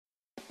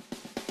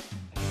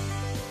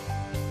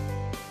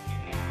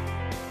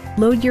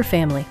Load your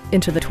family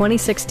into the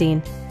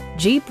 2016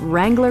 Jeep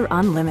Wrangler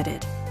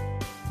Unlimited.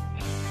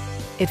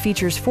 It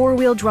features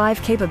four-wheel drive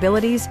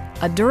capabilities,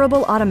 a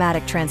durable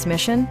automatic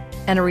transmission,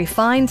 and a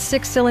refined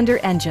six-cylinder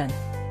engine.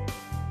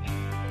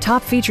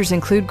 Top features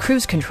include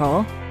cruise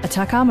control, a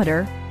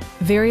tachometer,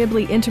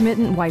 variably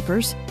intermittent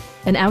wipers,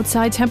 an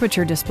outside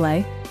temperature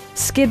display,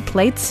 skid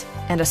plates,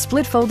 and a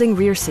split-folding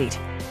rear seat.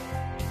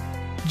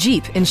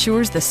 Jeep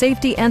ensures the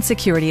safety and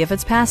security of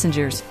its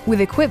passengers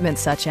with equipment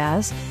such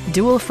as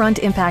dual front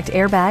impact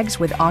airbags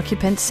with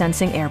occupant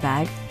sensing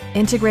airbag,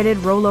 integrated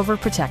rollover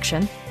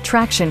protection,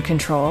 traction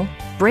control,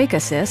 brake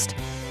assist,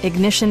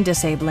 ignition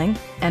disabling,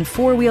 and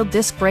four-wheel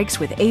disc brakes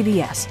with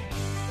ABS.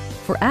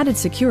 For added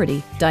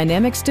security,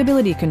 dynamic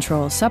stability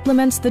control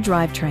supplements the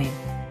drivetrain.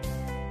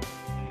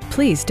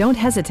 Please don't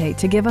hesitate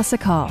to give us a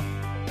call.